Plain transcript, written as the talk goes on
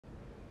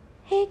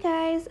Hey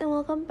guys, and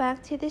welcome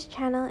back to this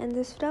channel. In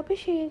this video I'll be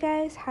showing you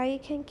guys how you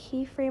can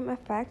keyframe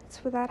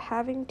effects without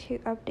having to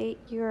update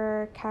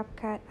your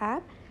CapCut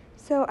app.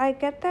 So I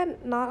get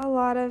that not a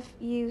lot of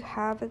you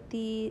have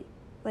the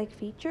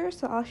feature,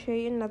 so I'll show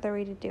you another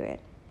way to do it.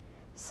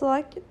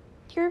 Select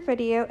your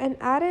video and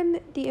add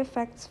in the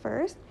effects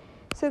first.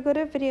 So go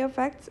to video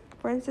effects.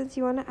 For instance,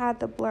 you want to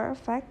add the blur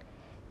effect.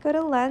 Go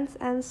to lens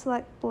and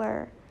select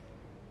blur.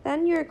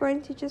 Then you're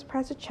going to just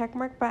press the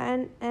checkmark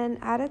button and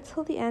add it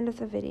till the end of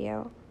the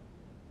video.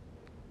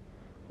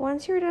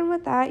 Once you're done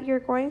with that, you're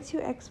going to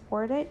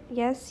export it.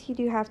 Yes, you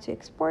do have to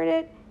export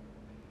it.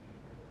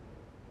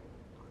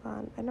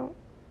 Hold on,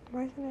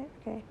 why isn't it?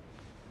 Okay.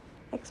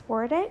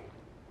 Export it.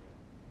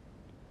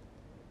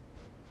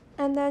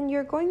 And then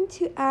you're going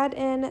to add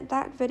in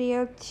that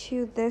video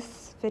to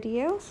this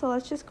video. So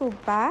let's just go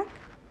back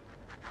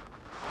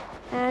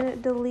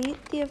and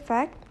delete the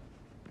effect.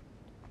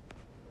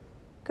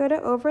 Go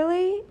to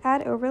overlay,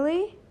 add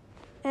overlay,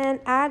 and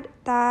add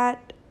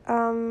that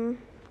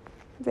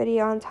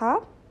video on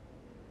top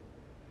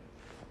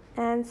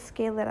and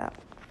scale it up.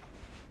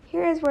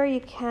 Here is where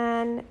you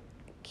can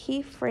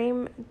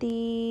keyframe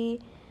the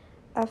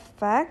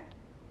effect.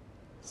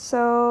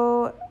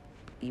 So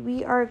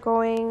we are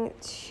going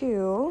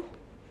to,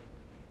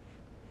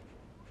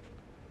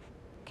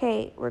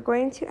 we're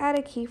going to add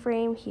a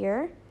keyframe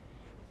here.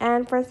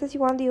 And for instance,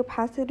 you want the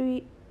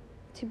opacity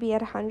to be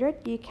at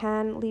 100, you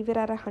can leave it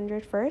at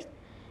 100 first,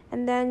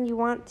 and then you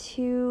want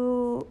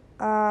to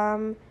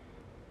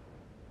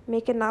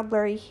make it not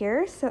blurry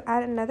here, so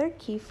add another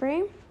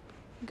keyframe.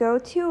 Go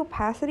to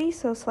opacity,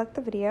 so select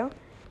the video,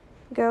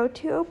 go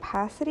to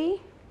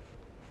opacity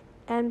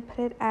and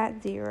put it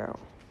at 0,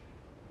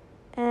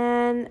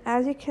 and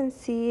as you can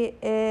see,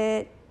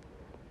 it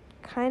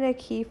kind of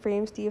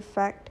keyframes the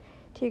effect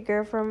to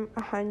go from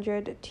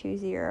 100 to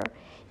 0.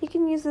 You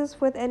can use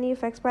this with any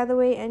effects, by the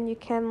way, and you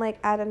can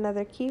add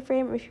another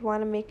keyframe if you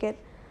want to make it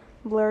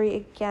blurry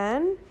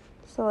again.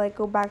 So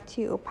go back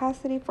to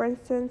opacity, for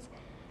instance,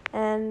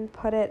 and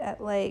put it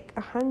at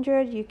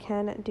 100. You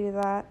can do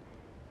that.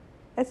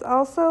 It's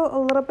also a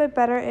little bit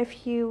better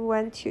if you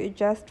went to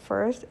adjust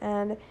first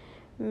and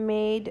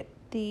made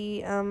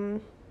the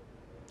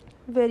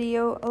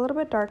video a little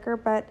bit darker,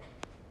 but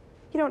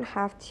you don't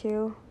have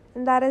to.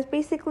 And that is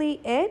basically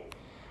it.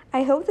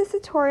 I hope this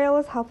tutorial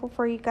was helpful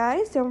for you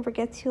guys. Don't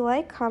forget to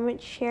like,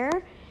 comment, share,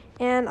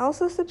 and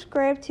also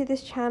subscribe to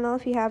this channel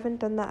if you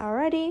haven't done that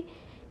already.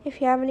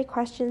 If you have any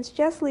questions,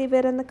 just leave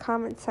it in the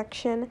comment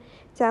section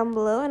down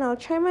below, and I'll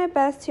try my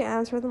best to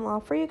answer them all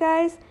for you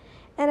guys.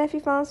 And if you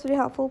found this video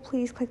helpful,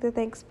 please click the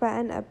thanks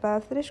button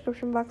above the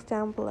description box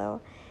down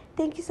below.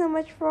 Thank you so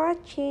much for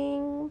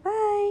watching.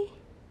 Bye!